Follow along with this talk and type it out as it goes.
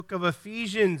book of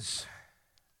Ephesians,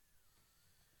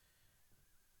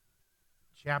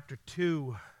 chapter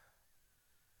 2.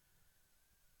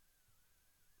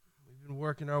 We've been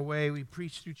working our way. We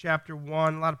preached through chapter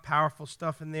 1, a lot of powerful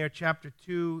stuff in there. Chapter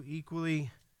 2,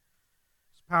 equally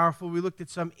as powerful. We looked at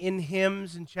some in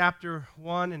hymns in chapter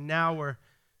 1, and now we're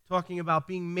talking about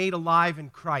being made alive in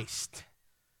Christ.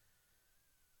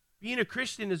 Being a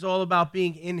Christian is all about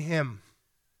being in Him.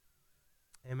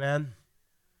 Amen.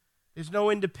 There's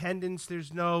no independence.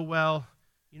 There's no,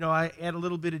 I add a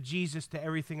little bit of Jesus to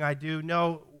everything I do.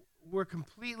 No, we're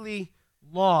completely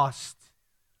lost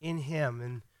in Him.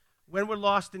 And when we're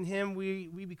lost in Him,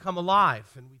 we become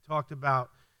alive. And we talked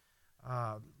about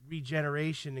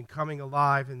regeneration and coming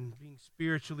alive and being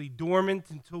spiritually dormant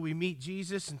until we meet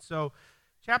Jesus. And so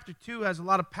chapter 2 has a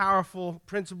lot of powerful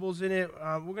principles in it.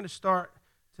 We're going to start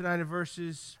tonight in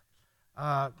verses,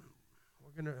 we're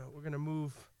going to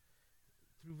move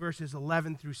through verses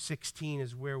 11 through 16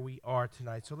 is where we are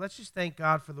tonight. So let's just thank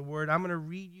God for the word. I'm going to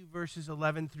read you verses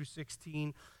 11 through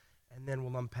 16, and then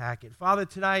we'll unpack it. Father,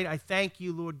 tonight I thank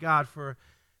you, Lord God, for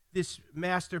this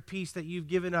masterpiece that you've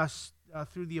given us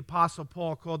through the Apostle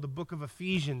Paul called the book of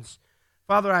Ephesians.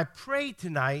 Father, I pray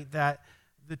tonight that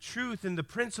the truth and the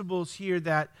principles here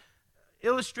that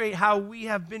illustrate how we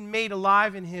have been made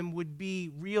alive in Him would be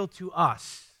real to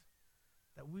us,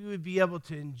 that we would be able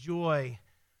to enjoy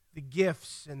the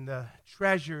gifts and the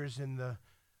treasures and the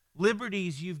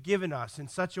liberties you've given us in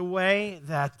such a way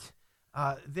that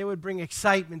they would bring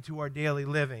excitement to our daily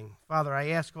living. Father, I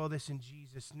ask all this in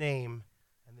Jesus' name,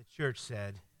 and the church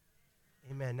said,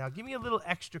 amen. Now, give me a little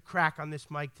extra crack on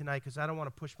this mic tonight because I don't want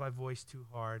to push my voice too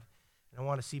hard, and I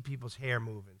want to see people's hair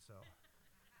moving.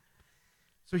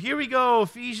 So here we go,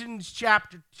 Ephesians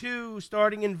chapter 2,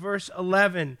 starting in verse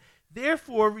 11.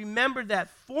 Therefore, remember that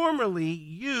formerly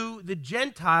you, the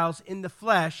Gentiles in the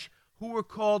flesh, who were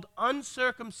called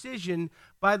uncircumcision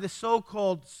by the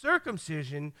so-called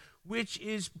circumcision, which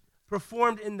is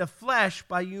performed in the flesh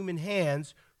by human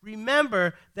hands,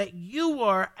 remember that you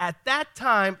were at that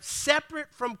time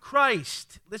separate from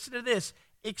Christ. Listen to this,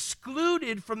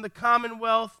 excluded from the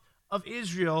commonwealth of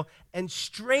Israel and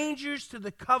strangers to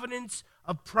the covenants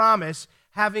of promise,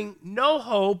 having no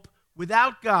hope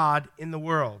without God in the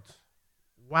world.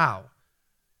 Wow.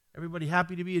 Everybody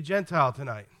happy to be a Gentile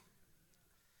tonight?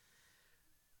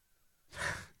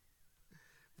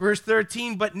 Verse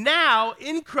 13, but now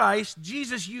in Christ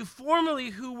Jesus, you formerly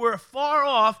who were far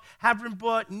off have been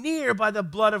brought near by the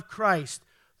blood of Christ.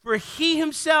 For He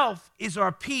Himself is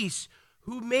our peace,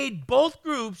 who made both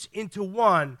groups into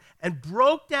one and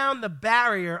broke down the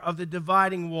barrier of the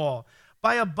dividing wall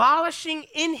by abolishing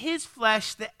in His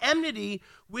flesh the enmity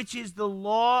which is the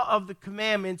law of the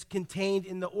commandments contained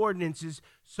in the ordinances,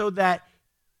 so that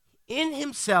in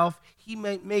Himself He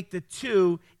might make the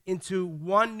two into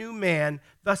one new man,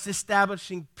 thus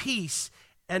establishing peace,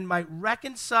 and might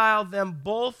reconcile them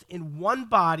both in one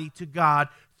body to God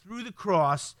through the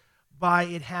cross, by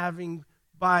it having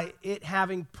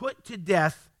put to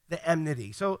death the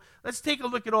enmity. So let's take a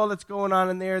look at all that's going on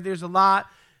in there. There's a lot.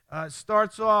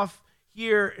 Starts off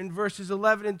here in verses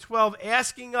 11 and 12,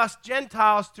 asking us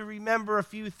Gentiles to remember a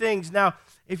few things. Now,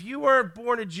 if you weren't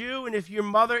born a Jew and if your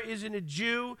mother isn't a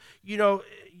Jew,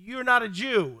 you're not a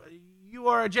Jew. You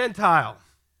are a Gentile.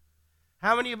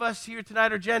 How many of us here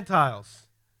tonight are Gentiles?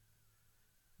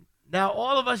 Now,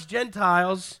 all of us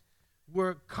Gentiles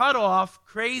were cut off,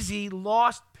 crazy,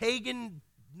 lost, pagan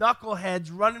knuckleheads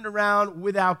running around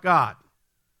without God.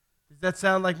 Does that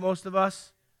sound like most of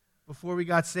us before we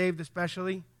got saved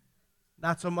especially?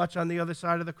 Not so much on the other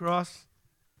side of the cross.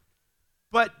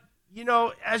 But,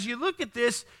 as you look at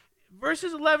this,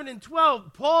 verses 11 and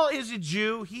 12, Paul is a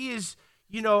Jew. He is,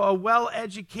 a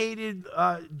well-educated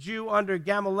Jew under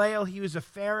Gamaliel. He was a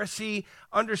Pharisee,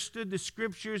 understood the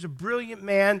Scriptures, a brilliant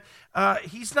man.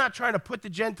 He's not trying to put the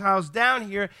Gentiles down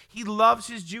here. He loves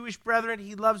his Jewish brethren.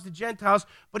 He loves the Gentiles.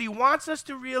 But he wants us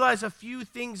to realize a few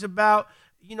things about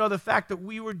the fact that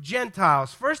we were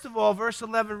Gentiles. First of all, verse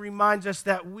 11 reminds us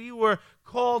that we were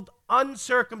called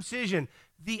uncircumcision,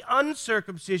 the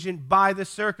uncircumcision by the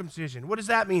circumcision. What does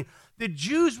that mean? The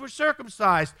Jews were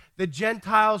circumcised, the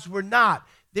Gentiles were not.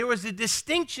 There was a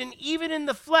distinction, even in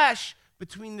the flesh,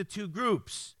 between the two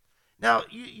groups. Now,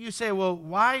 you say, well,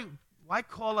 why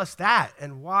call us that?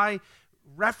 And why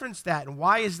reference that? And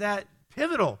why is that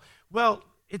pivotal? Well,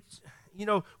 it's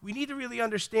we need to really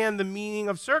understand the meaning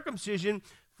of circumcision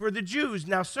for the Jews.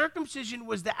 Now, circumcision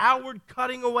was the outward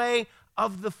cutting away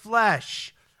of the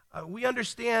flesh. We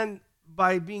understand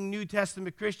by being New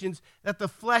Testament Christians that the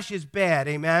flesh is bad.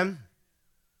 Amen?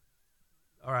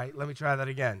 All right, let me try that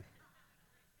again.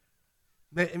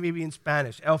 Maybe in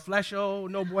Spanish. El flecho,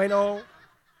 no bueno.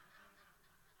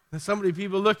 And some of the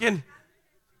people looking,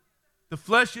 the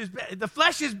flesh is bad. The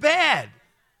flesh is bad.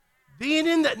 Being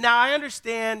in that, now I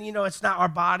understand, it's not our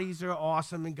bodies are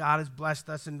awesome and God has blessed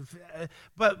us,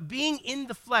 but being in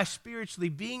the flesh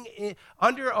spiritually,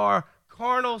 under our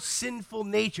carnal, sinful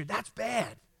nature, that's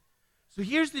bad. So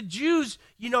here's the Jews,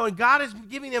 and God is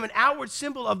giving them an outward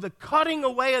symbol of the cutting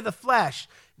away of the flesh.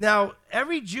 Now,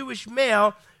 every Jewish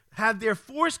male had their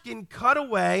foreskin cut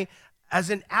away as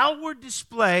an outward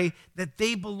display that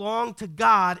they belonged to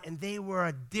God and they were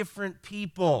a different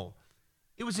people.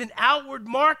 It was an outward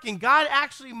marking. God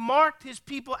actually marked his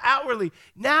people outwardly.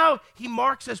 Now he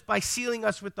marks us by sealing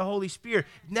us with the Holy Spirit.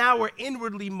 Now we're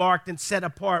inwardly marked and set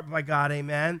apart by God,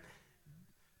 amen?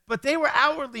 But they were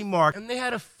outwardly marked, and they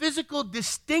had a physical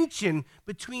distinction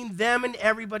between them and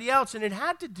everybody else, and it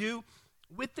had to do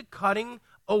with the cutting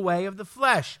away of the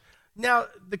flesh. Now,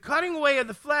 the cutting away of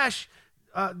the flesh,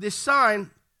 this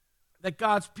sign that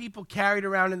God's people carried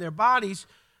around in their bodies,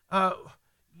 was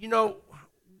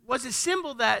a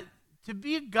symbol that to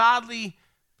be a godly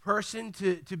person,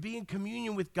 to be in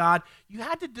communion with God, you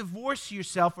had to divorce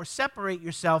yourself or separate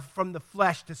yourself from the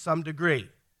flesh to some degree.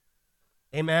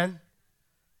 Amen?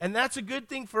 And that's a good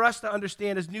thing for us to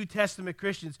understand as New Testament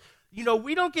Christians.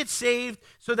 We don't get saved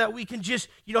so that we can just,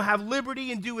 have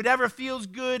liberty and do whatever feels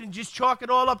good and just chalk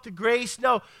it all up to grace.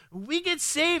 No, we get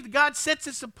saved. God sets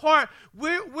us apart.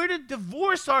 We're to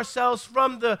divorce ourselves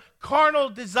from the carnal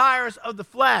desires of the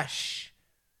flesh.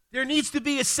 There needs to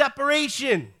be a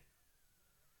separation.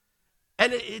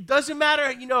 And it doesn't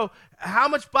matter, how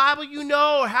much Bible you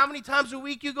know or how many times a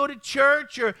week you go to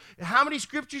church or how many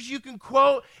scriptures you can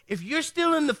quote. If you're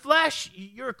still in the flesh,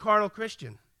 you're a carnal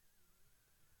Christian.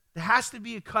 There has to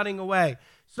be a cutting away.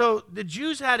 So the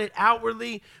Jews had it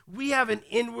outwardly. We have an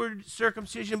inward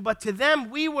circumcision, but to them,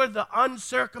 we were the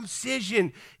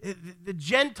uncircumcision. The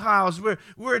Gentiles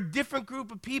were a different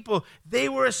group of people. They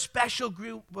were a special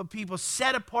group of people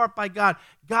set apart by God,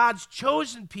 God's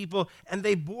chosen people, and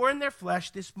they bore in their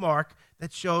flesh this mark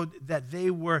that showed that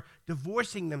they were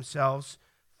divorcing themselves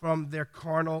from their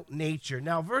carnal nature.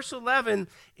 Now, verse 11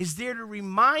 is there to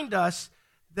remind us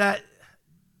that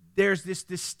there's this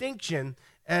distinction,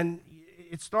 and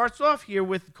it starts off here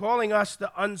with calling us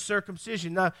the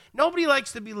uncircumcision. Now, nobody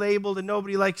likes to be labeled and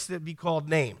nobody likes to be called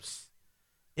names.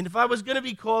 And if I was going to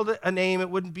be called a name, it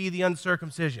wouldn't be the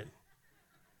uncircumcision.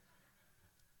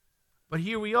 But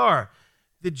here we are.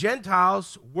 The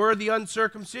Gentiles were the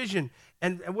uncircumcision.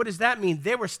 And what does that mean?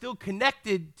 They were still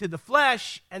connected to the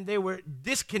flesh and they were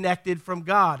disconnected from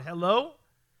God. Hello?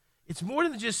 It's more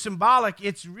than just symbolic.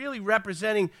 It's really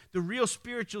representing the real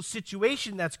spiritual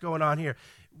situation that's going on here.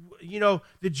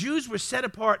 The Jews were set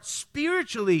apart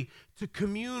spiritually to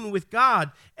commune with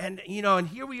God. And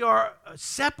here we are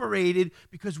separated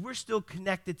because we're still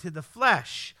connected to the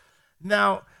flesh.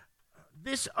 Now,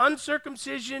 this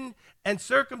uncircumcision and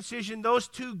circumcision, those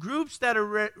two groups that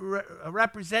are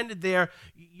represented there,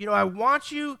 I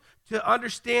want you to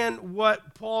understand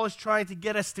what Paul is trying to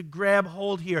get us to grab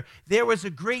hold here. There was a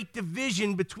great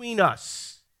division between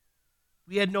us.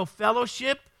 We had no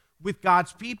fellowship with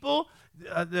God's people.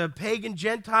 The pagan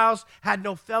Gentiles had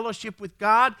no fellowship with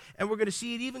God, and we're going to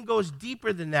see it even goes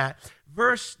deeper than that.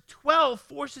 Verse 12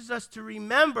 forces us to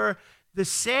remember the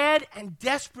sad and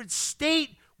desperate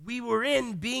state we were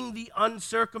in being the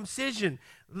uncircumcision.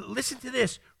 Listen to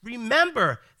this.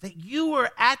 Remember that you were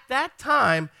at that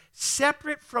time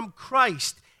separate from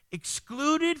Christ,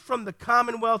 excluded from the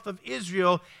commonwealth of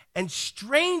Israel, and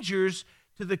strangers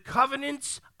to the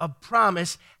covenants of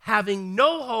promise, having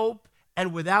no hope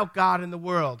and without God in the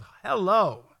world.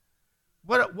 Hello.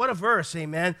 What a verse,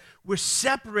 amen. We're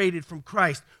separated from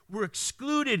Christ. We're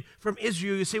excluded from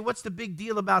Israel. You say, what's the big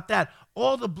deal about that?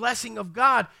 All the blessing of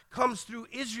God comes through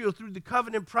Israel, through the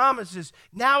covenant promises.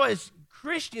 Now as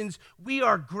Christians, we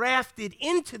are grafted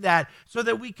into that so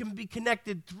that we can be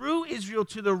connected through Israel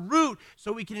to the root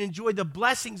so we can enjoy the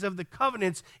blessings of the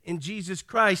covenants in Jesus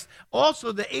Christ.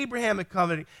 Also, the Abrahamic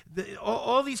covenant,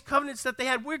 all these covenants that they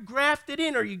had, we're grafted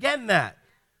in. Are you getting that?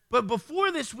 But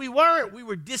before this, we weren't. We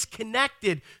were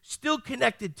disconnected, still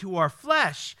connected to our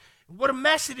flesh. What a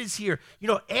mess it is here.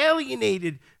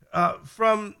 Alienated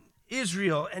from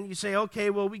Israel. And you say, okay,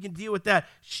 well, we can deal with that.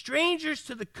 Strangers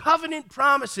to the covenant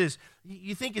promises.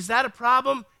 You think, is that a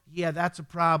problem? Yeah, that's a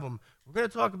problem. We're going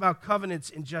to talk about covenants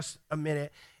in just a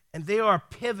minute. And they are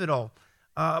pivotal.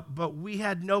 But we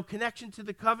had no connection to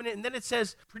the covenant. And then it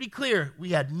says pretty clear, we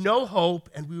had no hope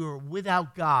and we were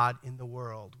without God in the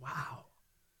world. Wow.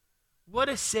 What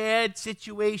a sad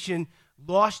situation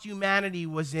lost humanity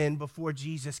was in before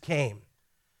Jesus came.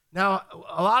 Now,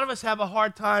 a lot of us have a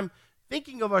hard time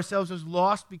thinking of ourselves as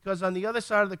lost because on the other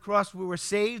side of the cross, we were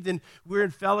saved and we're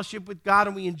in fellowship with God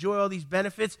and we enjoy all these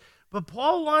benefits. But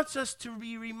Paul wants us to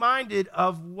be reminded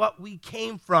of what we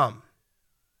came from.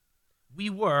 We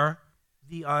were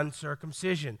the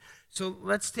uncircumcision. So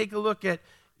let's take a look at,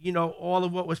 all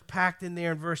of what was packed in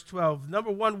there in verse 12.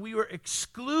 Number one, we were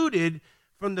excluded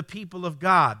from the people of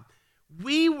God.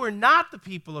 We were not the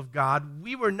people of God.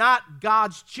 We were not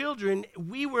God's children.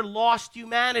 We were lost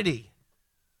humanity.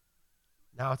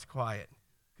 Now it's quiet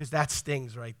because that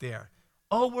stings right there.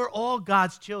 Oh, we're all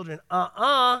God's children.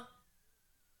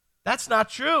 That's not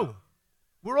true.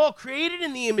 We're all created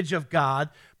in the image of God,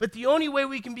 but the only way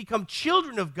we can become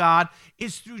children of God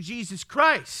is through Jesus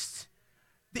Christ.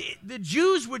 The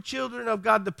Jews were children of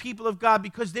God, the people of God,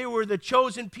 because they were the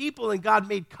chosen people and God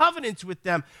made covenants with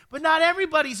them. But not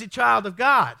everybody's a child of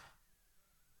God.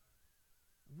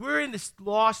 We're in this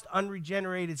lost,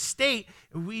 unregenerated state,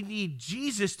 and we need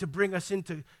Jesus to bring us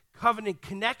into covenant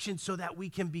connection so that we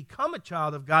can become a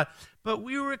child of God. But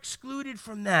we were excluded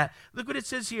from that. Look what it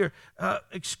says here.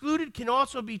 Excluded can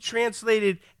also be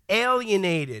translated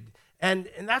alienated. And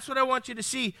that's what I want you to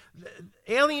see.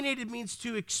 Alienated means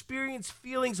to experience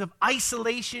feelings of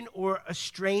isolation or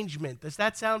estrangement. Does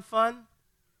that sound fun?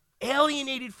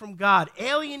 Alienated from God,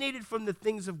 alienated from the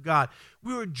things of God.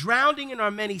 We were drowning in our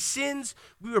many sins.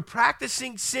 We were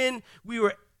practicing sin. We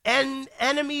were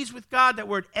enemies with God. That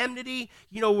word enmity,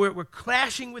 we're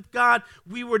clashing with God.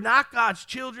 We were not God's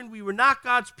children. We were not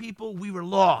God's people. We were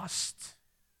lost.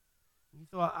 You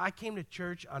thought, I came to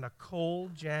church on a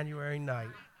cold January night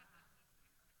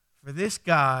for this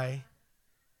guy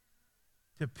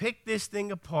to pick this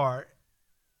thing apart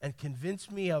and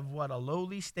convince me of what a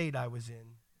lowly state I was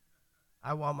in.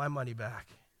 I want my money back.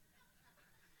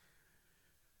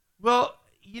 Well,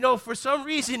 for some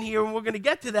reason here, and we're going to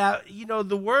get to that,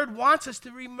 the word wants us to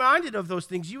be reminded of those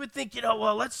things. You would think,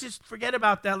 well, let's just forget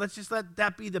about that. Let's just let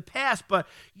that be the past. But,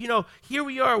 here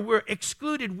we are. We're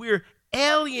excluded. We're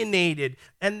alienated.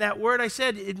 And that word I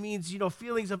said, it means,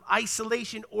 feelings of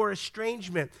isolation or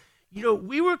estrangement.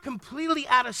 We were completely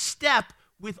out of step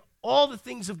with all the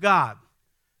things of God.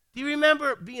 Do you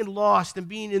remember being lost and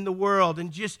being in the world and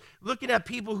just looking at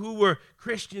people who were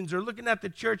Christians or looking at the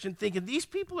church and thinking, these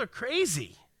people are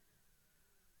crazy,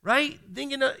 right?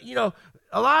 Thinking, a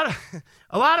lot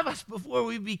of us before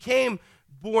we became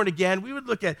born again, we would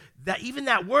look at that, even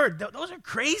that word, those are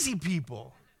crazy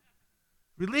people.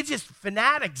 Religious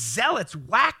fanatics, zealots,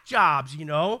 whack jobs,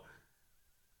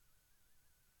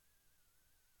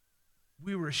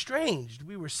 We were estranged.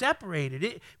 We were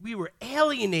separated. We were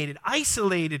alienated,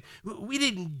 isolated. We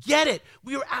didn't get it.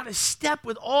 We were out of step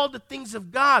with all the things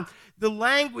of God, the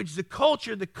language, the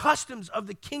culture, the customs of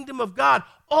the kingdom of God.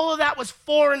 All of that was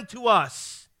foreign to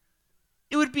us.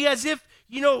 It would be as if,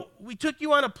 we took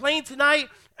you on a plane tonight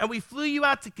and we flew you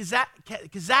out to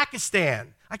Kazakhstan.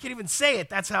 I can't even say it.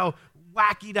 That's how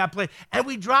wacky that plane. And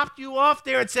we dropped you off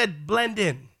there and said, blend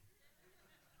in.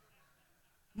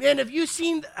 Man, have you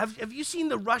seen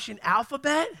the Russian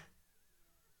alphabet?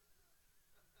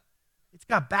 It's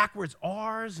got backwards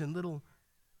R's and little.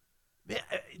 Man,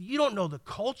 you don't know the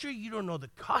culture. You don't know the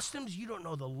customs. You don't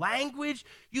know the language.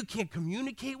 You can't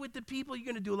communicate with the people. You're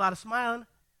going to do a lot of smiling.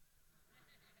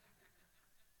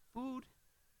 Food.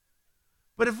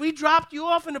 But if we dropped you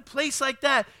off in a place like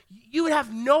that, you would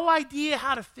have no idea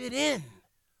how to fit in.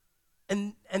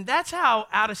 And that's how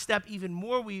out of step even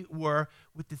more we were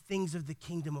with the things of the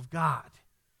kingdom of God.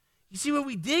 You see, when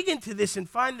we dig into this and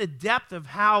find the depth of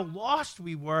how lost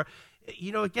we were,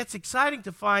 it gets exciting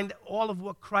to find all of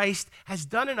what Christ has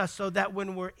done in us so that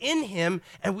when we're in him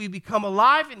and we become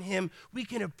alive in him, we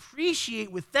can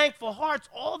appreciate with thankful hearts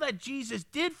all that Jesus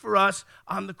did for us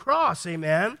on the cross.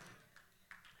 Amen?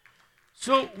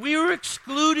 So we were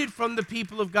excluded from the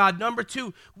people of God. Number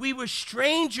two, we were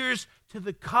strangers to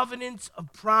the covenants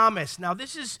of promise. Now,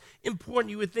 this is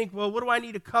important. You would think, well, what do I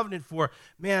need a covenant for?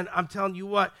 Man, I'm telling you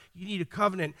what, you need a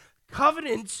covenant.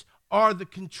 Covenants are the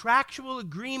contractual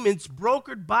agreements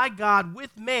brokered by God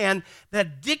with man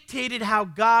that dictated how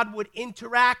God would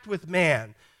interact with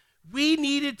man. We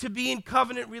needed to be in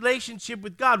covenant relationship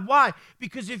with God. Why?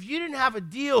 Because if you didn't have a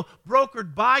deal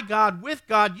brokered by God with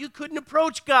God, you couldn't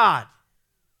approach God.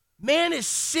 Man is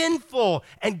sinful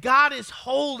and God is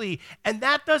holy, and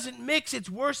that doesn't mix. It's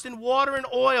worse than water and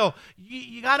oil.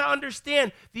 You got to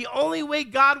understand, the only way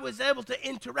God was able to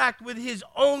interact with his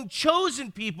own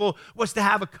chosen people was to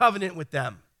have a covenant with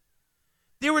them.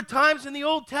 There were times in the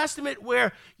Old Testament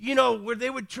where they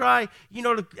would try,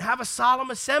 to have a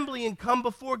solemn assembly and come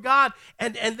before God,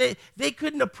 and they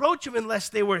couldn't approach him unless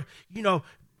they were,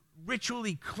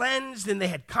 ritually cleansed and they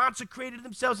had consecrated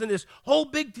themselves in this whole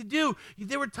big to-do.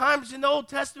 There were times in the Old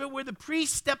Testament where the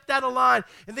priests stepped out of line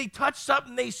and they touched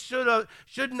something they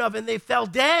shouldn't have, and they fell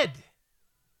dead.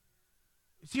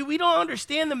 See, we don't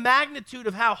understand the magnitude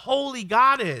of how holy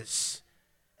God is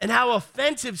and how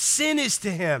offensive sin is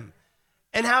to him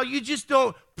and how you just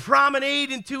don't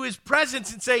promenade into his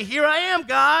presence and say, "Here I am,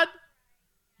 God,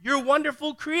 your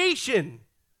wonderful creation."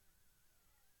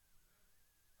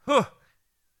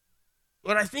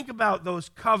 When I think about those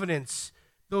covenants,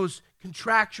 those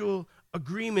contractual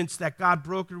agreements that God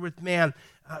brokered with man,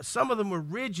 some of them were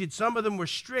rigid, some of them were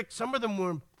strict, some of them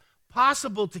were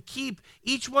impossible to keep.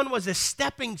 Each one was a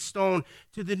stepping stone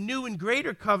to the new and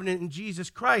greater covenant in Jesus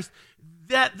Christ.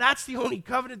 That's the only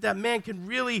covenant that man can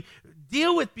really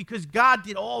deal with because God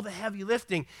did all the heavy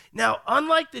lifting. Now,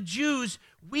 unlike the Jews,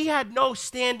 we had no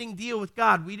standing deal with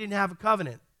God. We didn't have a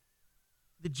covenant.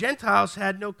 The Gentiles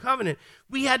had no covenant.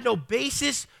 We had no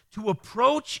basis to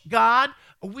approach God.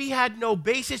 We had no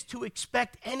basis to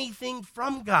expect anything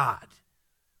from God.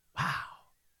 Wow.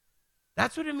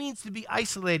 That's what it means to be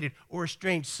isolated or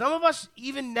estranged. Some of us,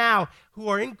 even now, who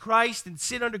are in Christ and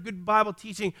sit under good Bible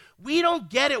teaching, we don't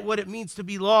get it what it means to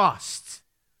be lost.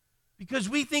 Because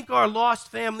we think our lost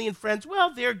family and friends,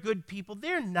 well, they're good people.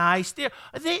 They're nice.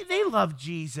 They love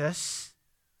Jesus.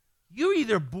 You're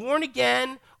either born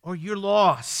again or you're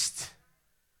lost.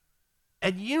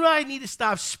 And you know I need to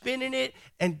stop spinning it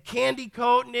and candy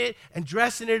coating it and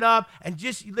dressing it up and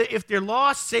just, if they're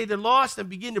lost, say they're lost and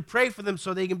begin to pray for them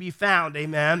so they can be found.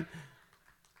 Amen.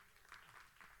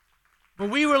 But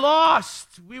we were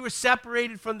lost. We were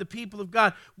separated from the people of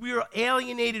God. We were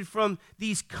alienated from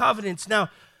these covenants. Now,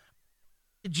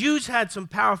 the Jews had some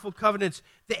powerful covenants.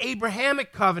 The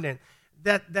Abrahamic covenant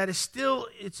that is still,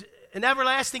 it's an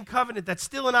everlasting covenant that's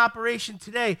still in operation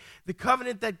today. The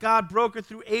covenant that God brokered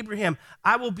through Abraham.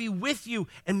 I will be with you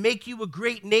and make you a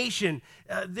great nation.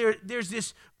 There's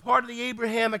this part of the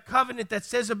Abrahamic covenant that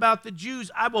says about the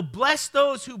Jews, I will bless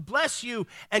those who bless you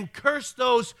and curse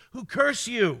those who curse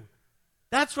you.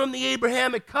 That's from the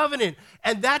Abrahamic covenant,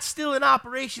 and that's still in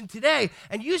operation today.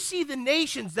 And you see the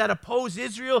nations that oppose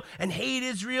Israel and hate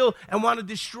Israel and want to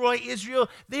destroy Israel,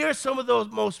 they are some of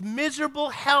those most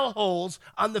miserable hellholes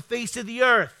on the face of the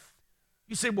earth.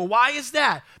 You say, well, why is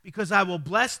that? Because I will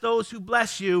bless those who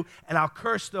bless you, and I'll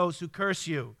curse those who curse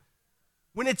you.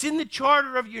 When it's in the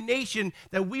charter of your nation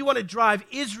that we want to drive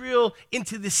Israel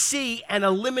into the sea and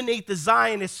eliminate the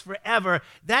Zionists forever,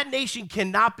 that nation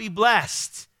cannot be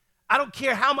blessed. I don't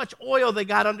care how much oil they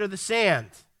got under the sand.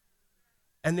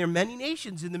 And there are many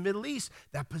nations in the Middle East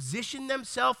that position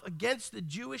themselves against the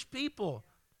Jewish people.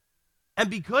 And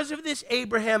because of this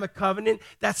Abrahamic covenant,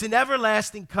 that's an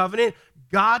everlasting covenant,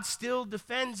 God still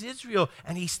defends Israel,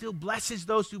 and he still blesses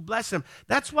those who bless him.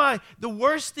 That's why the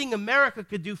worst thing America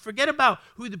could do, forget about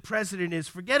who the president is,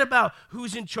 forget about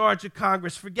who's in charge of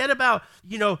Congress, forget about,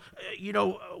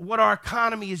 what our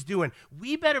economy is doing.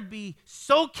 We better be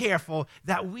so careful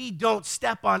that we don't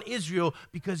step on Israel,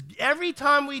 because every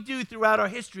time we do throughout our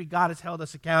history, God has held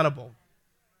us accountable.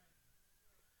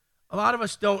 A lot of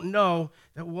us don't know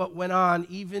that what went on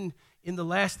even in the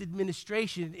last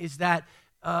administration is that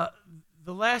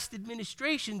the last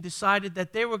administration decided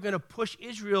that they were going to push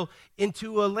Israel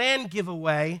into a land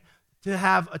giveaway to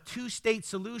have a two-state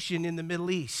solution in the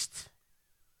Middle East.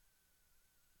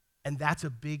 And that's a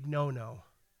big no-no.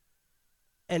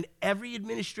 And every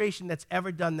administration that's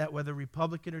ever done that, whether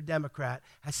Republican or Democrat,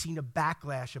 has seen a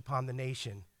backlash upon the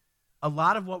nation. A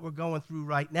lot of what we're going through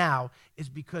right now is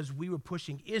because we were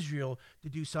pushing Israel to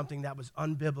do something that was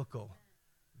unbiblical.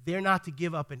 They're not to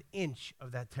give up an inch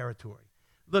of that territory.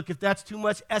 Look, if that's too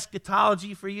much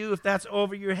eschatology for you, if that's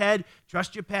over your head,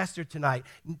 trust your pastor tonight.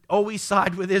 Always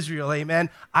side with Israel, amen?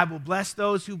 I will bless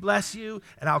those who bless you,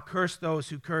 and I'll curse those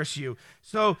who curse you.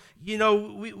 So,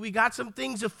 we got some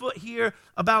things afoot here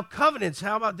about covenants.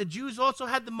 How about the Jews also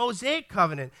had the Mosaic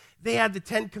covenant? They had the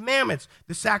Ten Commandments,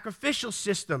 the sacrificial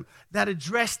system that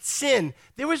addressed sin.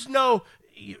 There was no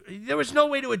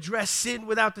way to address sin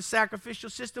without the sacrificial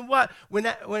system. What? When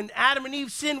Adam and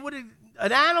Eve sinned,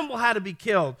 an animal had to be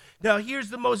killed. Now, here's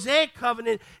the Mosaic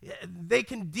covenant. They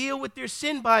can deal with their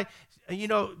sin by,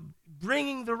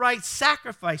 bringing the right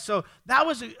sacrifice. So that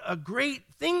was a great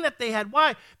thing that they had.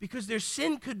 Why? Because their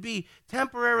sin could be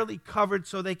temporarily covered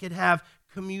so they could have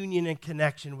communion and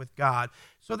connection with God.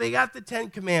 So they got the Ten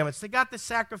Commandments. They got the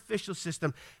sacrificial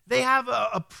system. They have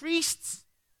a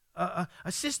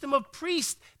system of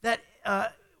priests that,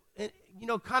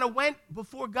 kind of went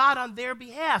before God on their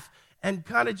behalf and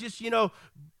kind of just,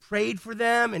 prayed for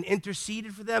them and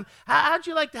interceded for them. How'd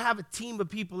you like to have a team of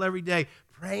people every day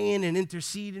praying and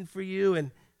interceding for you?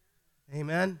 And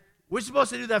Amen. We're supposed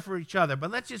to do that for each other,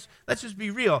 but let's just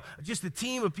be real. Just a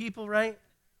team of people, right?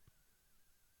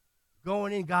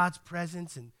 Going in God's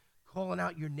presence and calling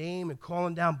out your name and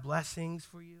calling down blessings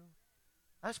for you.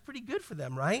 That's pretty good for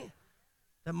them, right?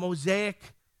 The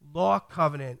Mosaic law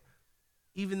covenant,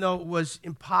 even though it was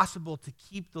impossible to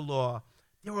keep the law,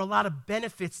 there were a lot of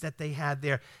benefits that they had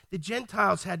there. The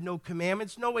Gentiles had no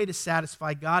commandments, no way to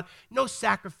satisfy God, no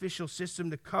sacrificial system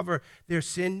to cover their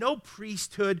sin, no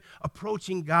priesthood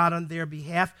approaching God on their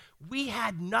behalf. We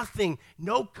had nothing,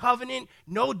 no covenant,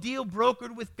 no deal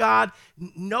brokered with God,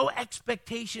 no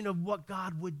expectation of what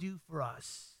God would do for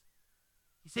us.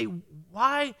 You say,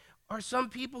 why are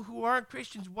some people who aren't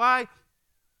Christians, why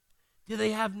do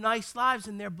they have nice lives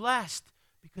and they're blessed?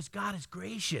 Because God is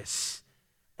gracious.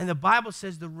 And the Bible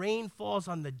says the rain falls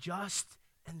on the just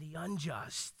and the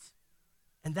unjust.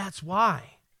 And that's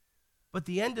why. But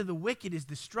the end of the wicked is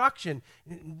destruction.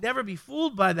 Never be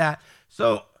fooled by that.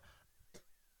 So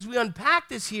as we unpack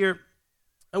this here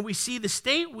and we see the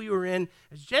state we were in,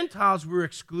 as Gentiles, we were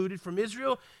excluded from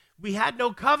Israel. We had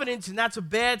no covenants, and that's a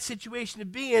bad situation to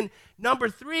be in. Number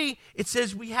 3, it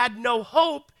says we had no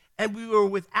hope and we were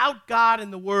without God in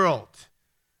the world.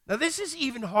 Now, this is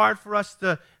even hard for us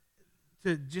to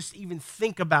just even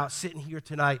think about sitting here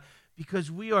tonight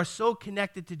because we are so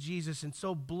connected to Jesus and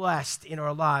so blessed in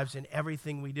our lives and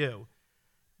everything we do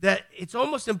that it's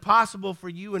almost impossible for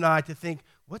you and I to think,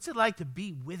 what's it like to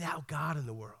be without God in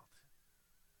the world?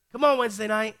 Come on, Wednesday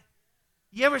night.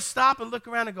 You ever stop and look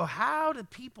around and go, how do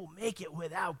people make it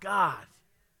without God?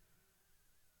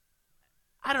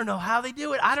 I don't know how they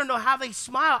do it. I don't know how they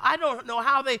smile. I don't know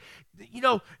how they,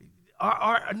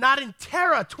 are not in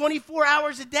terror 24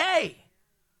 hours a day.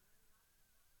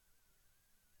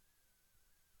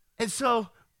 And so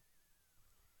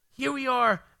here we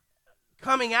are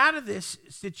coming out of this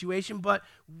situation, but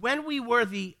when we were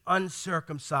the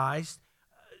uncircumcised,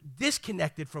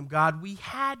 disconnected from God, we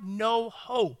had no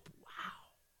hope. Wow.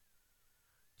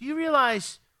 Do you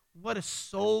realize what a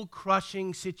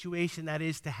soul-crushing situation that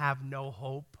is to have no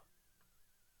hope?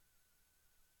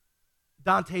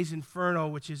 Dante's Inferno,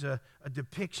 which is a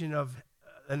depiction of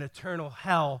an eternal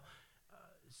hell,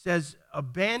 says,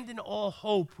 abandon all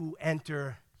hope who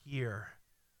enter here.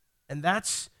 And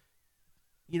that's,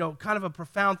 kind of a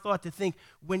profound thought to think.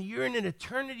 When you're in an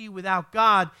eternity without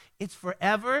God, it's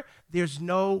forever. There's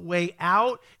no way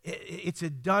out. It's a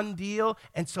done deal.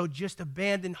 And so just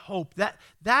abandon hope.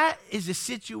 That is a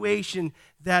situation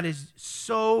that is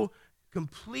so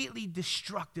completely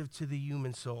destructive to the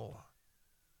human soul.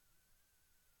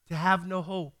 To have no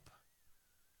hope.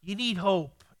 You need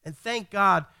hope. And thank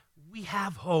God we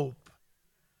have hope.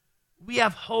 We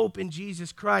have hope in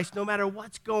Jesus Christ. No matter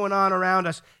what's going on around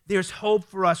us, there's hope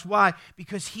for us. Why?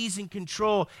 Because he's in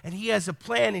control and he has a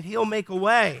plan and he'll make a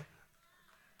way.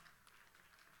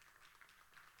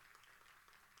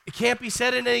 It can't be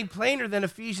said any plainer than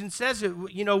Ephesians says it.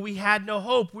 We had no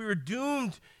hope. We were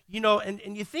doomed,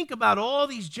 and you think about all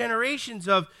these generations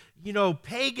of,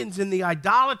 pagans and the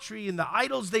idolatry and the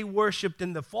idols they worshiped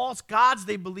and the false gods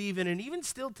they believe in, and even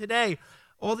still today,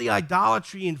 all the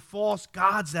idolatry and false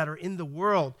gods that are in the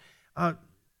world,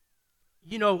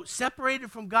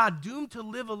 separated from God, doomed to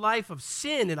live a life of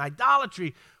sin and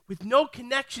idolatry with no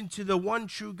connection to the one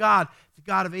true God, the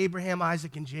God of Abraham,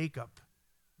 Isaac, and Jacob.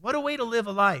 What a way to live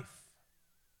a life.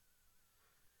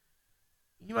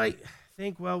 You might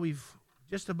think, well, we've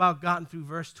just about gotten through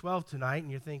verse 12 tonight, and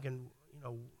you're thinking,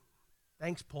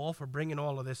 thanks, Paul, for bringing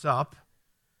all of this up.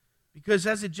 Because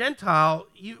as a Gentile,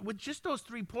 with just those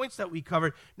 3 points that we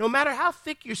covered, no matter how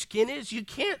thick your skin is, you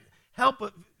can't help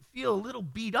but feel a little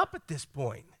beat up at this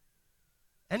point.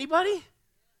 Anybody?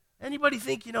 Anybody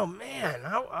think, man,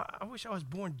 I wish I was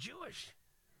born Jewish?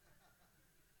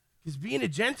 Because being a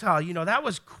Gentile, that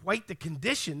was quite the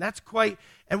condition.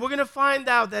 And we're going to find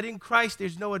out that in Christ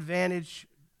there's no advantage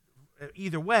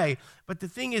either way. But the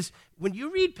thing is, when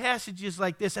you read passages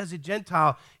like this as a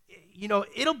Gentile,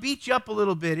 it'll beat you up a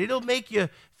little bit. It'll make you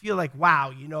feel like,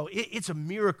 wow, it's a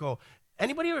miracle.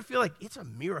 Anybody ever feel like, it's a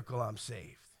miracle I'm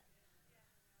saved?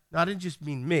 No, I didn't just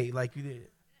mean me. Like,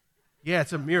 yeah,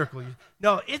 it's a miracle.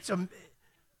 No,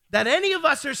 that any of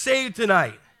us are saved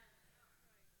tonight.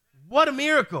 What a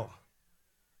miracle.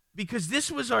 Because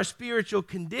this was our spiritual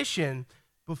condition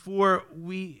before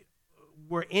we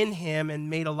were in him and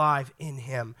made alive in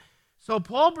him. So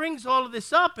Paul brings all of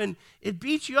this up, and it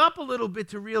beats you up a little bit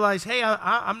to realize, hey,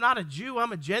 I'm not a Jew,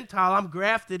 I'm a Gentile, I'm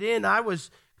grafted in, I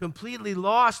was completely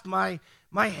lost. My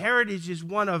heritage is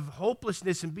one of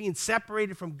hopelessness and being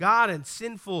separated from God and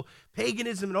sinful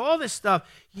paganism and all this stuff.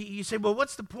 You say, well,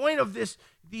 what's the point of this,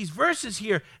 these verses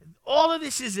here, all of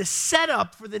this is a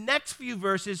setup for the next few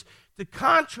verses to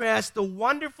contrast the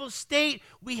wonderful state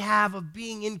we have of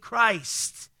being in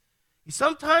Christ.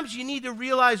 Sometimes you need to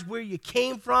realize where you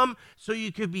came from so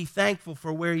you could be thankful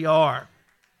for where you are.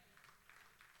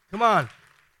 Come on.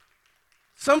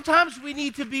 Sometimes we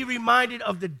need to be reminded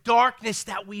of the darkness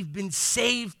that we've been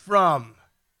saved from.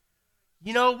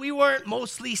 You know, we weren't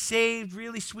mostly saved,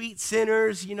 really sweet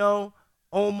sinners, you know,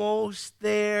 almost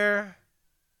there.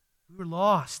 We were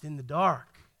lost in the dark.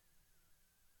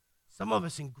 Some of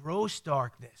us in gross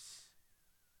darkness.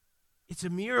 It's a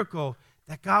miracle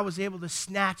that God was able to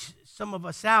snatch some of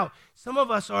us out. Some of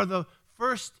us are the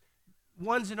first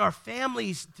ones in our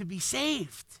families to be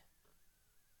saved.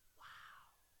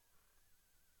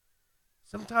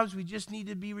 Sometimes we just need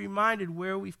to be reminded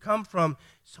where we've come from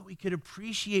so we could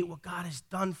appreciate what God has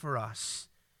done for us.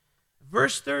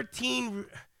 Verse 13,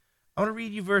 I want to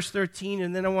read you verse 13,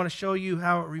 and then I want to show you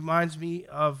how it reminds me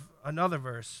of another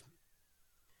verse.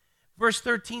 Verse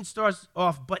 13 starts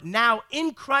off, "But now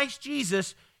in Christ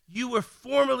Jesus you were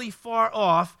formerly far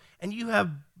off, and you have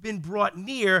been brought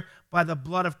near by the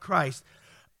blood of Christ."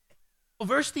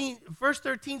 Verse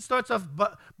 13 starts off,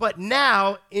 but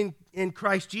now in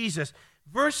Christ Jesus.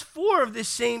 Verse 4 of this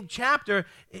same chapter,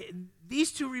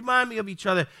 these two remind me of each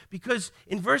other because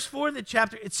in verse 4 of the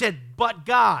chapter, it said, "But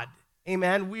God."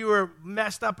 Amen. We were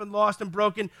messed up and lost and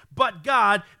broken, but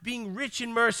God, being rich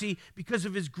in mercy because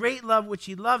of his great love which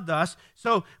he loved us.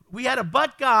 So we had a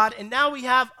but God, and now we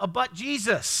have a but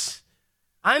Jesus.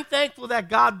 I'm thankful that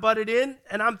God butted in,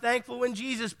 and I'm thankful when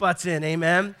Jesus butts in.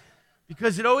 Amen.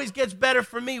 Because it always gets better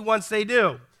for me once they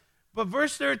do. But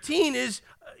verse 13 is,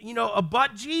 a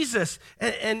but Jesus.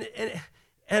 And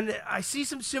I see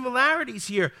some similarities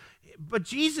here. But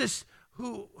Jesus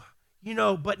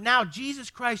but now Jesus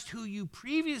Christ, who you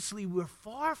previously were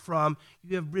far from,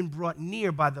 you have been brought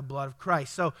near by the blood of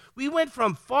Christ. So we went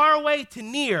from far away to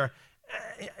near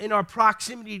in our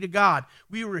proximity to God.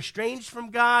 We were estranged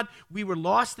from God. We were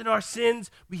lost in our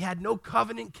sins. We had no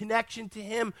covenant connection to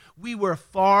him. We were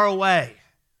far away.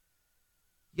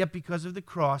 Yet because of the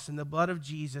cross and the blood of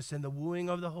Jesus and the wooing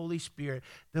of the Holy Spirit,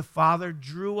 the Father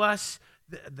drew us,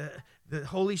 the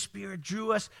Holy Spirit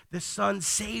drew us, the Son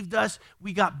saved us,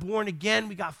 we got born again,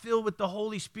 we got filled with the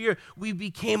Holy Spirit, we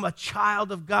became a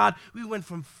child of God. We went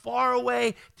from far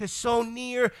away to so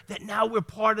near that now we're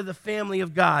part of the family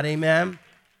of God, amen?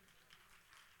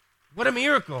 What a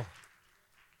miracle.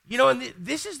 And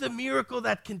this is the miracle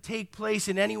that can take place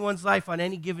in anyone's life on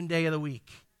any given day of the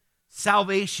week.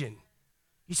 Salvation.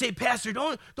 You say, "Pastor,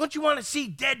 don't you want to see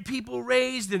dead people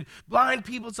raised and blind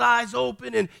people's eyes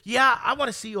open?" And yeah, I want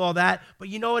to see all that. But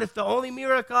you know what? If the only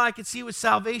miracle I could see was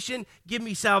salvation, give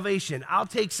me salvation. I'll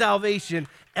take salvation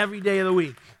every day of the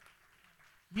week.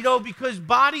 Because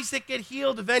bodies that get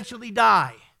healed eventually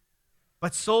die.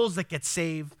 But souls that get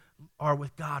saved are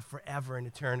with God forever in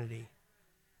eternity.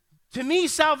 To me,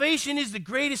 salvation is the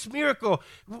greatest miracle.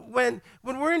 When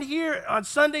we're in here on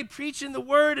Sunday preaching the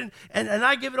word and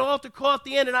I give an altar call at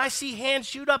the end and I see hands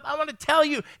shoot up, I want to tell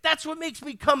you, that's what makes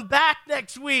me come back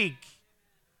next week.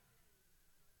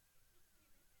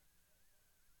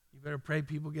 You better pray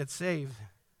people get saved.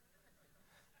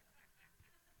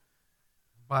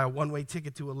 Buy a one-way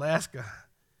ticket to Alaska.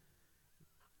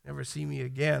 Never see me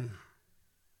again.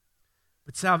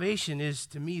 But salvation is,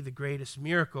 to me, the greatest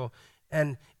miracle.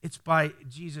 And it's by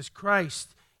Jesus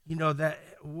Christ, that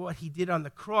what he did on the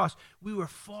cross. We were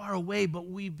far away, but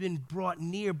we've been brought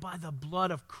near by the blood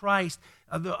of Christ.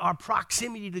 Our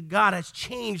proximity to God has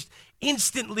changed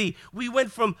instantly. We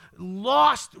went from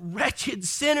lost, wretched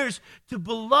sinners to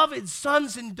beloved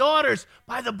sons and daughters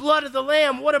by the blood of the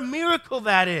Lamb. What a miracle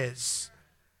that is.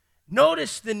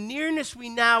 Notice the nearness we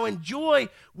now enjoy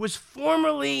was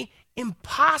formerly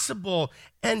impossible.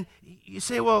 And you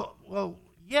say, well,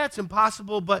 yeah, it's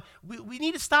impossible, but we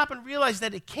need to stop and realize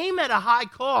that it came at a high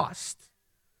cost.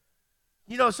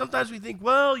 Sometimes we think,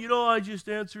 I just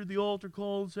answered the altar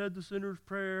call and said the sinner's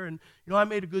prayer, and, I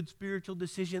made a good spiritual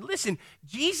decision. Listen,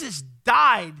 Jesus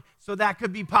died so that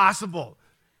could be possible.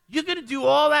 You're going to do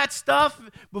all that stuff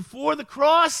before the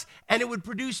cross, and it would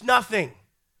produce nothing.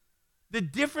 The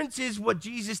difference is what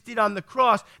Jesus did on the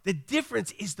cross. The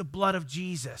difference is the blood of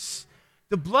Jesus.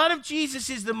 The blood of Jesus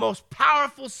is the most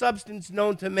powerful substance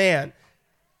known to man.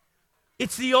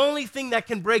 It's the only thing that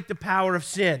can break the power of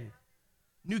sin.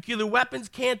 Nuclear weapons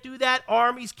can't do that.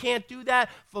 Armies can't do that.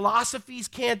 Philosophies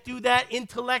can't do that.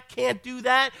 Intellect can't do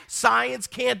that. Science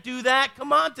can't do that.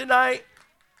 Come on tonight.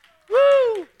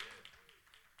 Woo!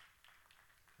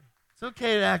 It's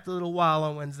okay to act a little wild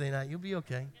on Wednesday night. You'll be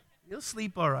okay. You'll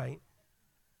sleep all right.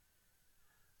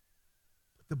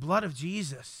 The blood of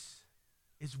Jesus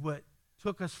is what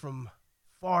took us from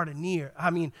far to near. I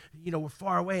mean, we're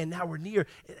far away and now we're near.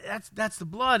 That's the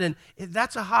blood, and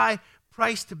that's a high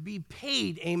price to be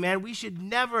paid, amen. We should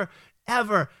never,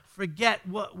 ever forget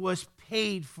what was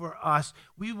paid for us.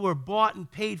 We were bought and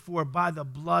paid for by the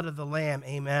blood of the Lamb,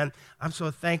 amen. I'm so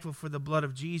thankful for the blood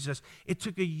of Jesus. It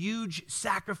took a huge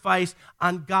sacrifice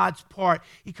on God's part.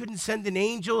 He couldn't send an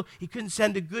angel. He couldn't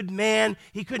send a good man.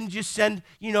 He couldn't just send,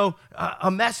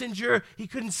 a messenger. He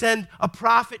couldn't send a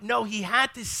prophet. No, he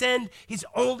had to send his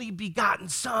only begotten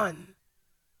Son.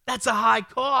 That's a high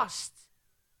cost.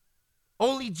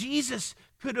 Only Jesus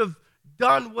could have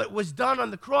done what was done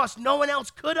on the cross. No one else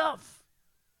could have.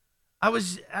 I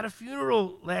was at a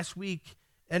funeral last week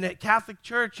and at Catholic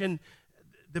Church, and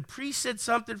the priest said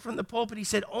something from the pulpit. He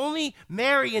said, only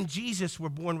Mary and Jesus were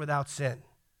born without sin.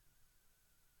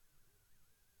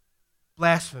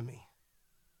 Blasphemy.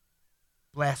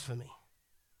 Blasphemy.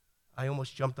 I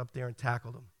almost jumped up there and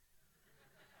tackled him.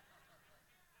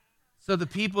 So the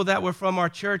people that were from our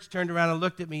church turned around and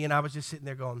looked at me, and I was just sitting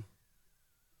there going,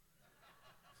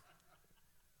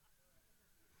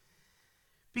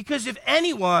 because if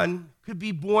anyone could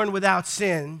be born without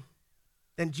sin,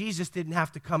 then Jesus didn't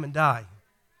have to come and die.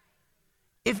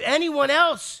 If anyone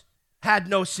else had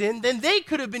no sin, then they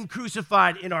could have been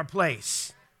crucified in our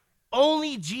place.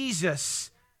 Only Jesus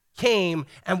came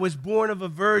and was born of a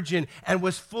virgin and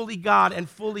was fully God and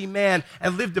fully man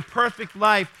and lived a perfect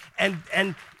life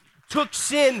and took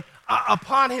sin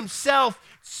upon himself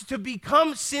to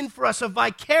become sin for us, a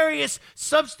vicarious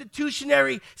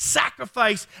substitutionary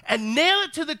sacrifice, and nail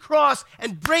it to the cross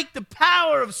and break the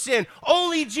power of sin.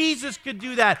 Only Jesus could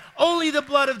do that. Only the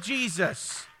blood of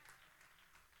Jesus.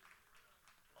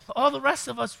 All the rest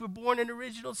of us were born in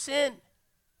original sin.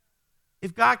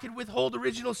 If God could withhold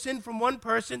original sin from one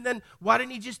person, then why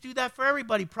didn't he just do that for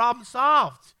everybody? Problem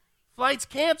solved. Flights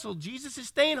canceled. Jesus is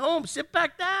staying home. Sit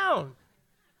back down.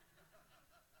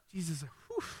 Jesus is like,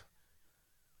 whew.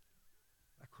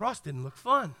 Cross didn't look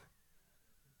fun.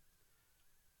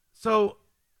 So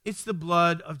it's the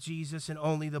blood of Jesus and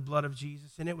only the blood of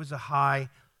Jesus, and it was a high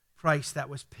price that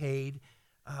was paid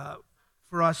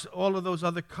for us. All of those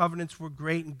other covenants were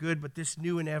great and good, but this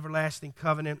new and everlasting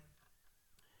covenant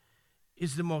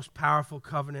is the most powerful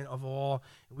covenant of all,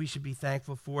 and we should be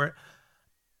thankful for it.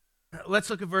 Let's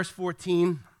look at verse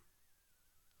 14.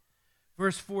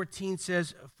 Verse 14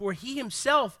 says, "For he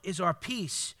himself is our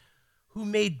peace, who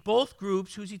made both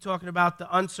groups," who's he talking about?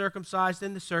 The uncircumcised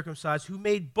and the circumcised, "who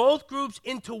made both groups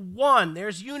into one,"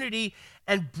 there's unity,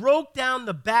 "and broke down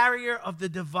the barrier of the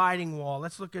dividing wall."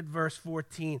 Let's look at verse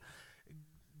 14.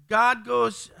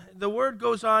 The word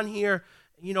goes on here,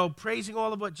 praising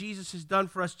all of what Jesus has done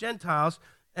for us Gentiles.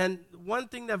 And one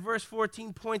thing that verse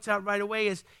 14 points out right away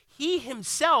is he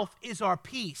himself is our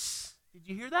peace. Did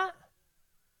you hear that?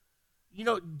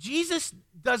 Jesus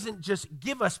doesn't just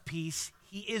give us peace.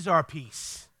 He is our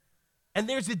peace. And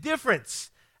there's a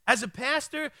difference. As a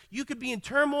pastor, you could be in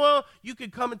turmoil. You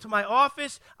could come into my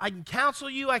office. I can counsel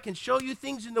you. I can show you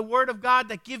things in the Word of God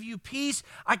that give you peace.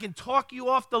 I can talk you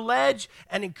off the ledge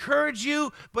and encourage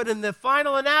you. But in the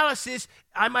final analysis,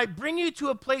 I might bring you to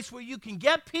a place where you can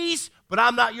get peace, but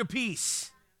I'm not your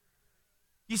peace.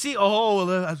 You see,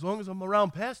 as long as I'm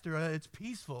around pastor, it's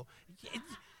peaceful.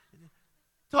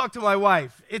 Talk to my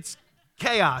wife. It's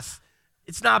chaos.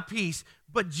 It's not peace.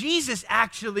 But Jesus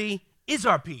actually is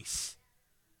our peace.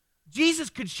 Jesus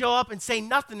could show up and say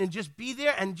nothing and just be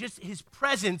there, and just his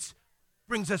presence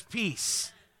brings us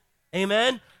peace.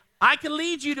 Amen? I can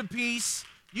lead you to peace.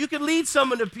 You can lead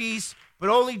someone to peace, but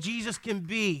only Jesus can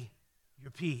be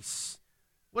your peace.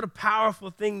 What a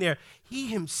powerful thing there. He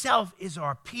himself is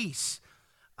our peace.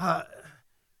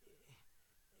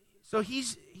 So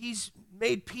he's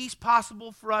made peace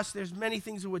possible for us. There's many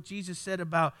things of what Jesus said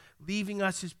about leaving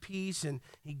us his peace, and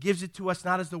he gives it to us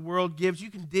not as the world gives.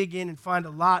 You can dig in and find a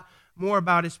lot more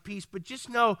about his peace, but just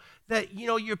know that,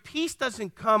 your peace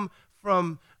doesn't come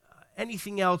from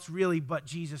anything else really but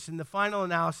Jesus. In the final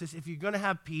analysis, if you're going to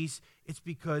have peace, it's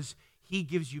because he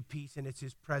gives you peace, and it's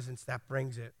his presence that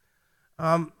brings it.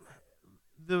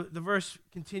 The verse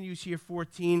continues here,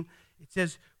 14. It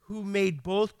says, "Who made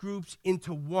both groups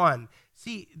into one."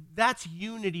 See, that's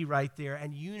unity right there,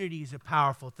 and unity is a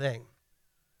powerful thing.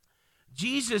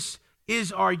 Jesus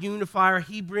is our unifier.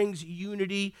 He brings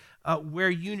unity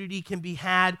where unity can be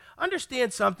had.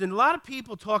 Understand something. A lot of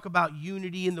people talk about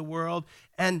unity in the world,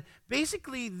 and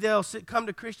basically they'll come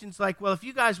to Christians like, well, if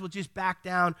you guys will just back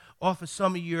down off of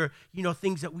some of your,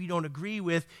 things that we don't agree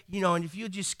with, and if you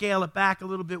just scale it back a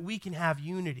little bit, we can have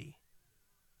unity.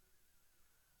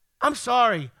 I'm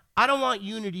sorry. I don't want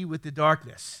unity with the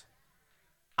darkness.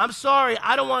 I'm sorry,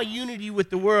 I don't want unity with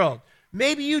the world.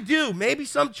 Maybe you do. Maybe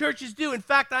some churches do. In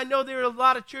fact, I know there are a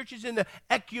lot of churches in the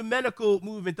ecumenical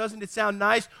movement. Doesn't it sound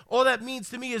nice? All that means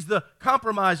to me is the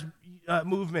compromise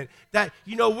movement. That,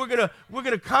 we're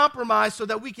gonna compromise so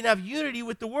that we can have unity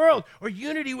with the world, or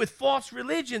unity with false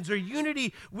religions, or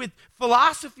unity with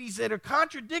philosophies that are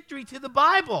contradictory to the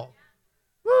Bible.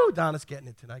 Woo, Donna's getting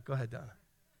it tonight. Go ahead, Donna.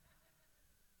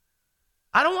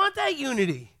 I don't want that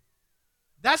unity.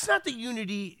 That's not the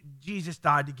unity Jesus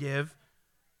died to give.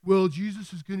 Well,